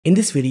In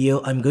this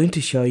video, I'm going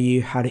to show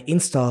you how to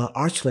install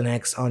Arch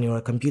Linux on your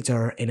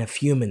computer in a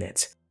few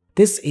minutes.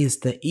 This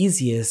is the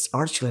easiest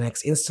Arch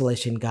Linux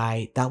installation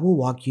guide that will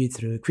walk you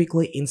through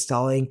quickly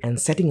installing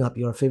and setting up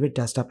your favorite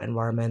desktop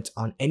environment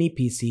on any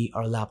PC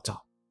or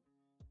laptop.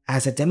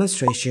 As a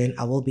demonstration,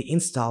 I will be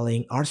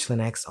installing Arch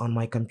Linux on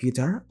my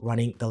computer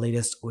running the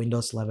latest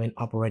Windows 11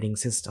 operating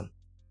system.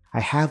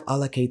 I have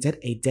allocated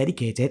a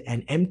dedicated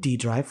and empty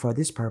drive for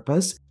this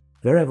purpose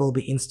where I will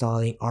be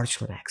installing Arch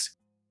Linux.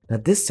 Now,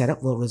 this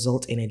setup will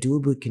result in a dual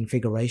boot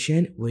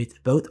configuration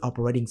with both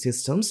operating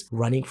systems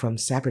running from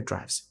separate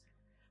drives.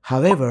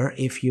 However,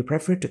 if you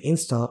prefer to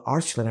install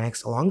Arch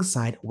Linux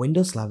alongside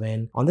Windows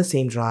 11 on the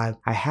same drive,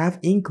 I have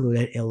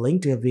included a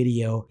link to a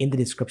video in the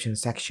description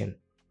section.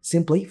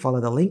 Simply follow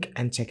the link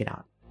and check it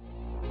out.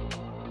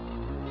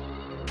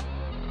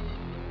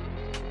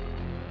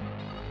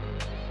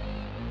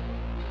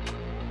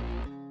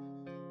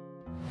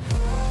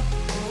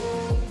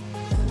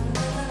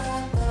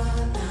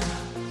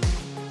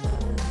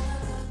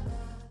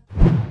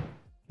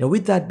 Now,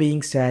 with that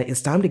being said,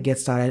 it's time to get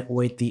started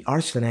with the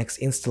Arch Linux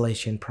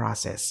installation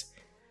process.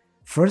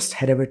 First,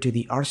 head over to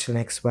the Arch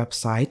Linux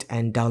website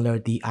and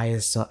download the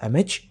ISO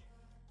image.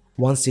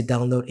 Once the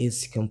download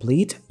is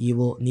complete, you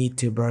will need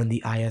to burn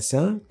the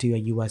ISO to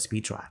a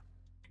USB drive.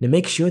 Now,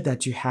 make sure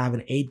that you have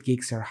an 8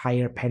 gigs or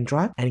higher pen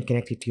drive and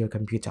connect it to your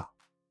computer.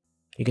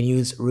 You can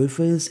use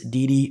Rufus,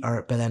 DD,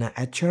 or Balena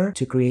Etcher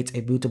to create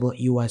a bootable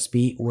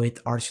USB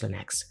with Arch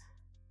Linux.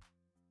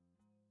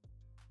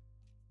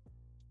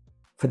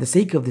 For the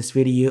sake of this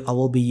video, I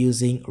will be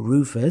using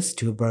Rufus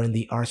to burn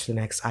the Arch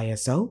Linux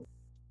ISO.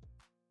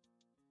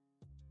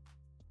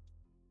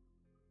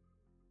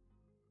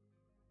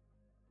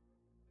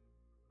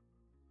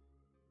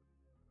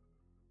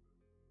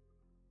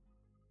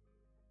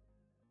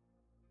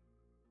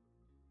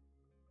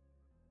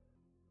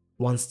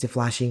 Once the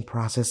flashing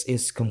process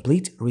is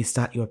complete,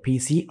 restart your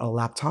PC or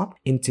laptop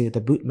into the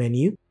boot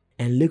menu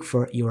and look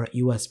for your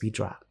USB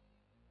drive.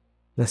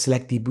 Now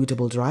select the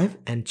bootable drive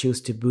and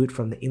choose to boot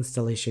from the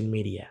installation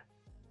media.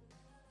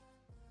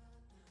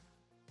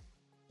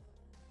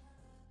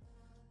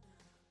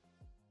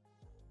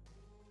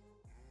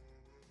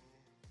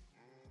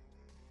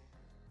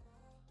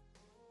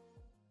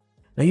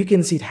 Now you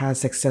can see it has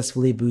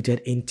successfully booted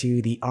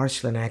into the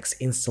Arch Linux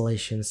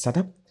installation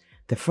setup.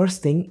 The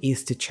first thing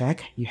is to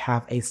check you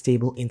have a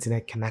stable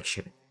internet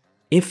connection.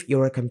 If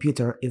your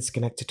computer is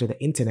connected to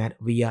the internet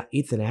via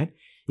Ethernet,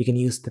 you can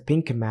use the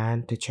ping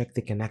command to check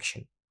the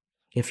connection.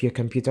 If your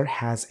computer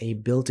has a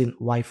built-in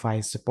Wi-Fi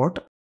support,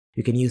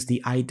 you can use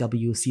the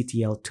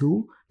IWCTL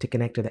tool to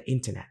connect to the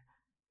internet.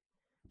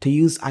 To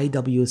use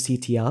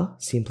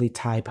IWCTL, simply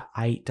type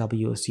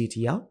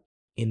IWCTL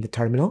in the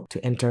terminal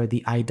to enter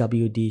the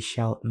IWD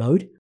shell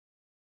mode.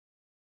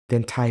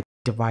 Then type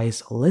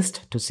device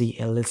list to see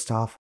a list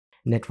of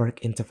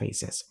network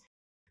interfaces.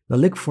 Now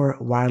look for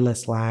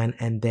wireless LAN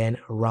and then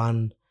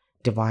run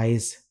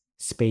device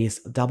space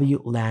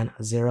WLAN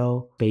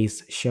 0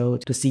 space show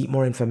to see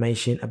more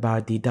information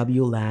about the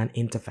WLAN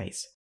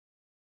interface.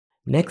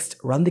 Next,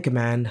 run the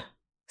command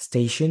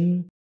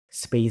station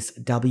space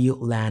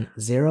WLAN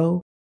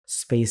 0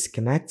 space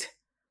connect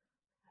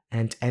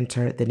and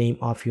enter the name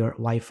of your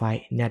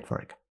Wi-Fi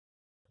network.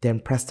 Then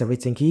press the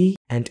return key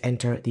and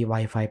enter the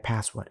Wi-Fi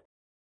password.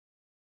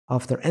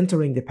 After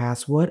entering the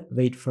password,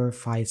 wait for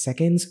 5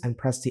 seconds and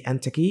press the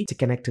enter key to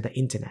connect to the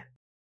internet.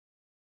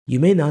 You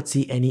may not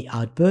see any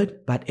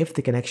output, but if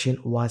the connection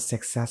was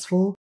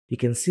successful, you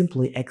can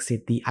simply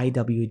exit the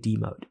IWD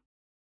mode.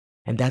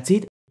 And that's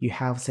it. You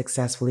have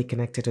successfully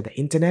connected to the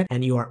internet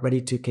and you are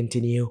ready to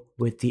continue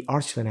with the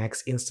Arch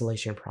Linux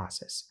installation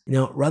process.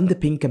 Now run the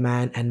ping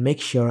command and make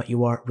sure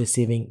you are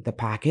receiving the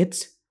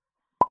packets.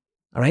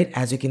 Alright,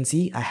 as you can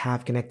see, I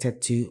have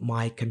connected to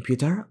my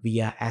computer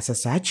via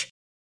SSH.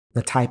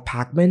 Now type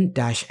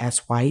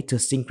pacman-sy to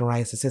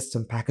synchronize the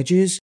system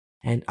packages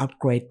and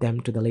upgrade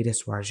them to the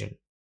latest version.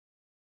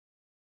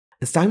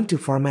 It's time to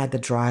format the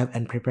drive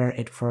and prepare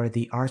it for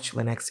the Arch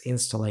Linux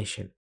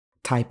installation.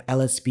 Type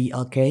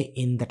lsblk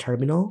in the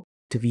terminal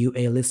to view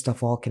a list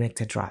of all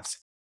connected drives.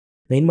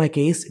 Now in my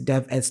case,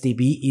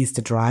 devsdb is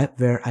the drive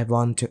where I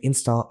want to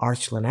install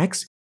Arch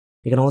Linux.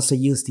 You can also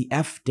use the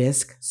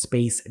fdisk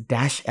space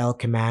 -l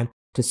command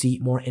to see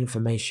more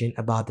information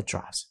about the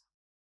drives.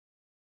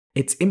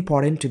 It's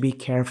important to be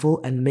careful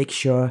and make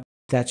sure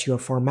that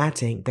you're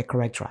formatting the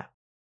correct drive.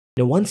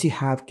 Now once you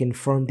have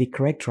confirmed the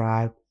correct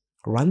drive,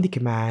 run the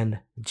command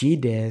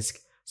gdisk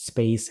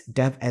space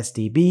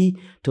devsdb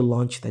to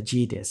launch the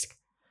gdisk.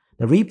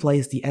 Now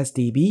replace the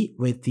SDB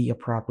with the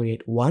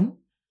appropriate one.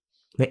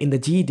 Now in the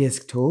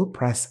gdisk tool,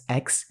 press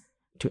X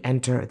to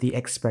enter the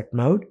expert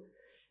mode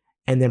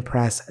and then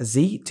press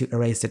Z to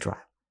erase the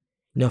drive.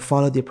 Now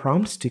follow the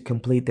prompts to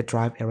complete the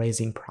drive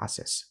erasing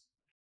process.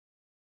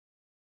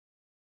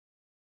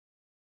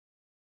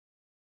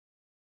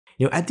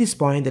 Now at this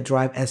point, the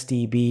drive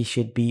SDB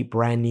should be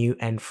brand new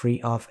and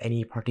free of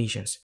any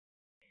partitions.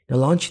 Now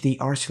launch the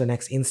Arch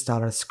Linux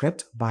installer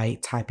script by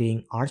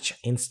typing arch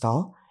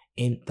install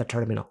in the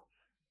terminal.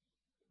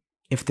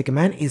 If the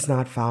command is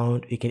not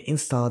found, you can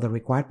install the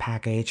required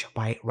package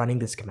by running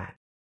this command.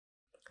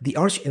 The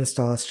Arch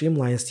install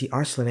streamlines the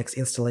Arch Linux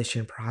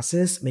installation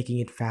process, making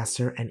it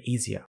faster and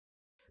easier.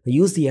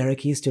 Use the arrow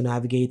keys to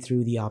navigate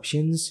through the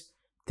options,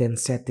 then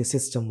set the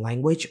system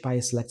language by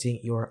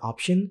selecting your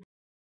option.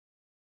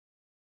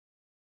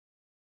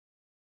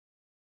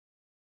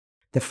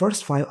 The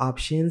first 5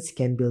 options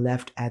can be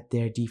left at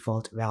their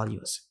default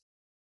values.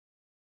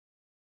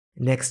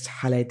 Next,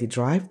 highlight the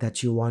drive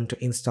that you want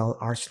to install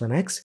Arch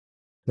Linux.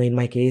 Now in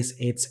my case,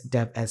 it's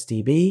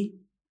dev.sdb.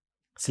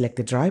 Select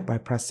the drive by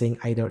pressing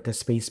either the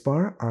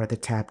spacebar or the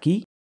tab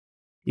key.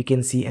 You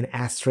can see an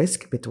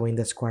asterisk between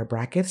the square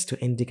brackets to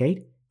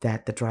indicate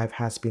that the drive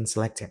has been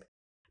selected.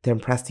 Then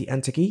press the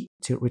Enter key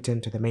to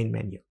return to the main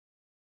menu.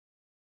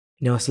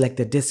 Now select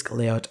the disk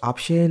layout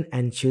option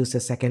and choose the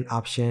second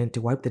option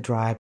to wipe the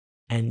drive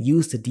and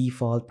use the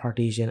default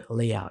partition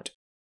layout.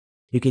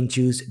 You can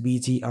choose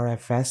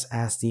BTRFS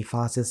as the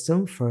file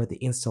system for the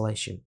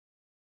installation.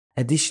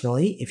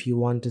 Additionally, if you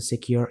want to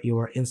secure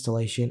your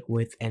installation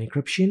with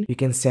encryption, you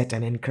can set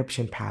an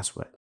encryption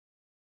password.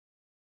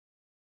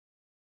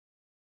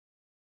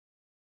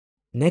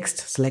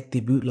 Next, select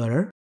the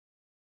bootloader.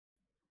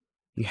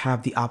 You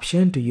have the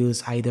option to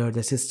use either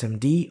the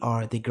systemd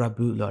or the grub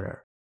bootloader.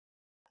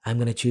 I'm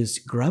going to choose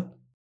grub.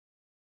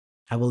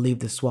 I will leave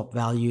the swap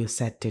value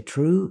set to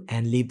true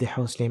and leave the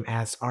hostname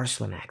as Arch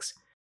Linux.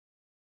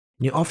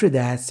 Now after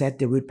that, set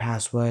the root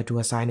password to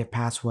assign a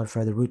password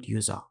for the root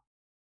user.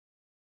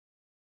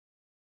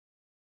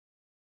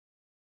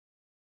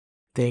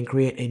 Then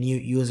create a new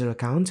user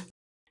account.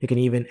 You can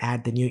even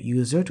add the new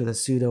user to the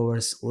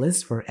sudoers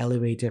list for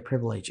elevated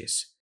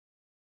privileges.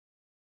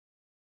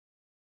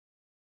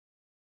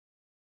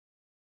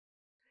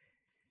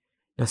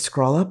 Now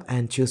scroll up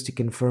and choose to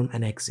confirm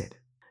and exit.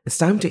 It's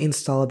time to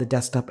install the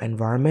desktop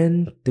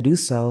environment. To do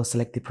so,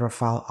 select the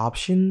profile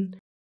option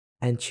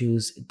and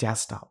choose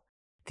desktop.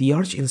 The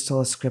Arch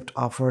install script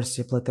offers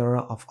a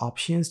plethora of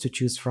options to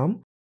choose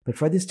from, but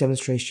for this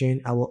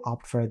demonstration, I will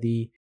opt for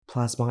the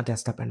Plasma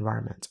desktop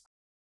environment.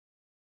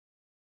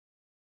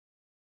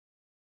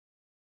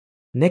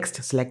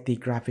 Next, select the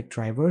graphic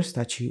drivers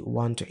that you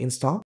want to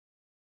install.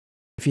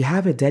 If you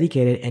have a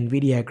dedicated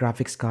NVIDIA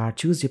graphics card,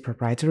 choose the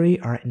proprietary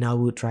or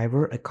Nauvoo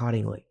driver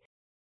accordingly.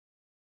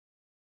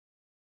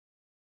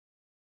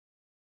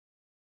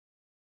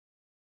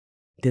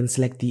 Then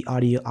select the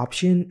audio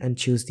option and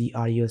choose the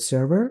audio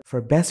server.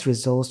 For best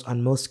results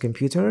on most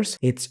computers,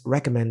 it's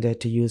recommended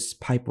to use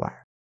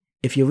Pipewire.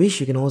 If you wish,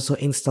 you can also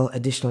install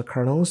additional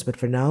kernels, but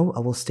for now,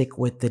 I will stick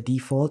with the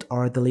default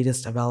or the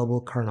latest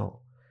available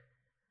kernel.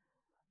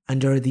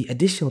 Under the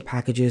Additional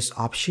Packages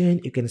option,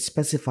 you can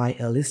specify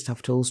a list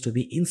of tools to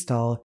be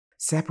installed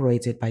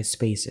separated by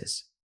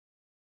spaces.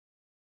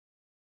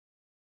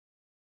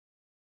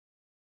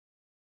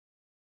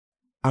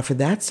 After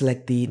that,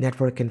 select the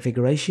network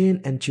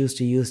configuration and choose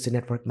to use the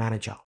network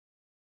manager.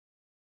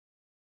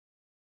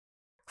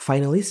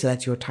 Finally,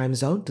 select your time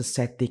zone to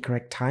set the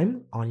correct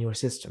time on your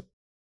system.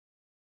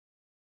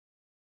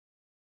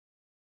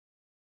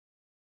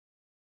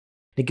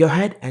 Now go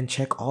ahead and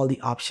check all the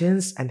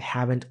options and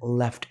haven't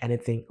left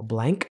anything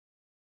blank.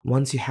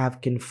 Once you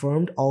have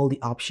confirmed all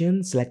the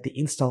options, select the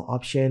install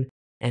option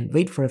and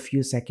wait for a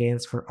few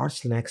seconds for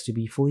Arch Linux to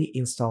be fully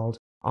installed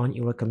on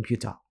your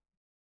computer.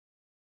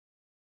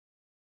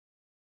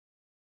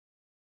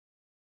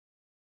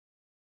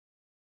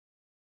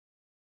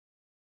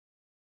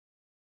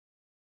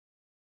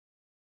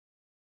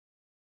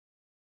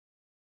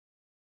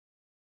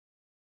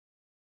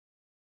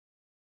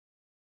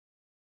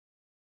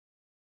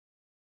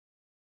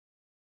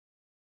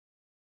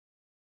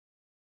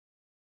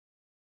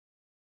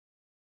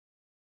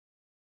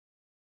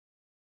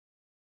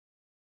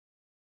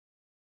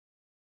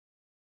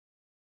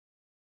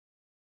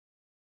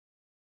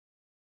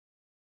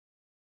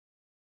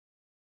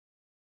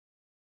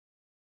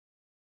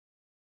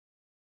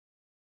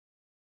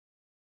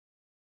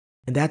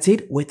 And that's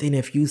it. Within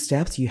a few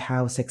steps, you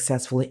have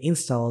successfully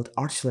installed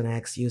Arch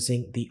Linux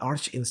using the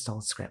Arch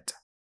install script.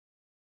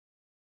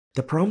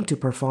 The prompt to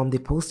perform the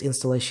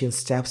post-installation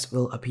steps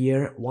will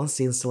appear once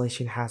the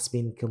installation has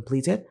been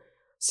completed.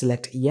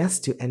 Select Yes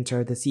to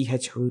enter the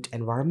chroot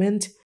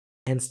environment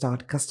and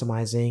start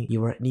customizing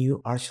your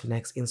new Arch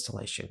Linux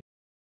installation.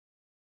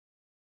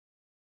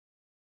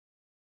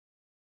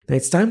 Now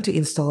it's time to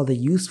install the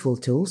useful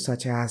tools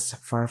such as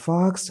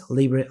Firefox,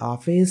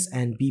 LibreOffice,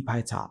 and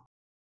bpytop.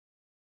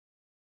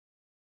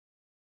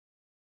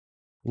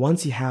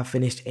 Once you have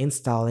finished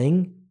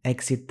installing,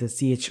 exit the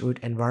chroot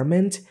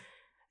environment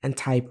and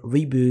type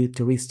reboot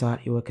to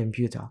restart your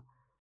computer.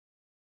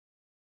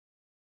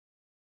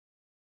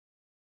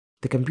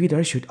 The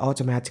computer should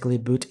automatically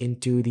boot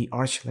into the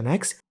Arch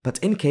Linux, but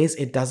in case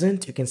it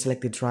doesn't, you can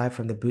select the drive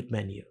from the boot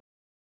menu.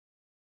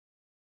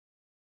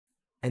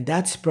 And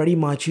that's pretty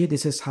much it.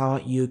 This is how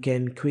you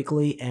can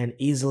quickly and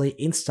easily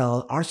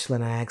install Arch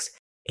Linux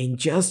in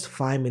just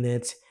 5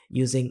 minutes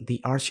using the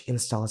Arch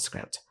install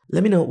script.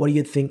 Let me know what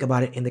you think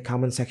about it in the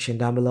comment section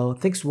down below.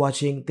 Thanks for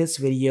watching this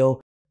video.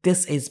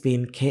 This has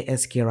been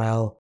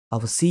KSKRL. I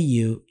will see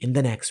you in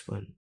the next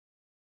one.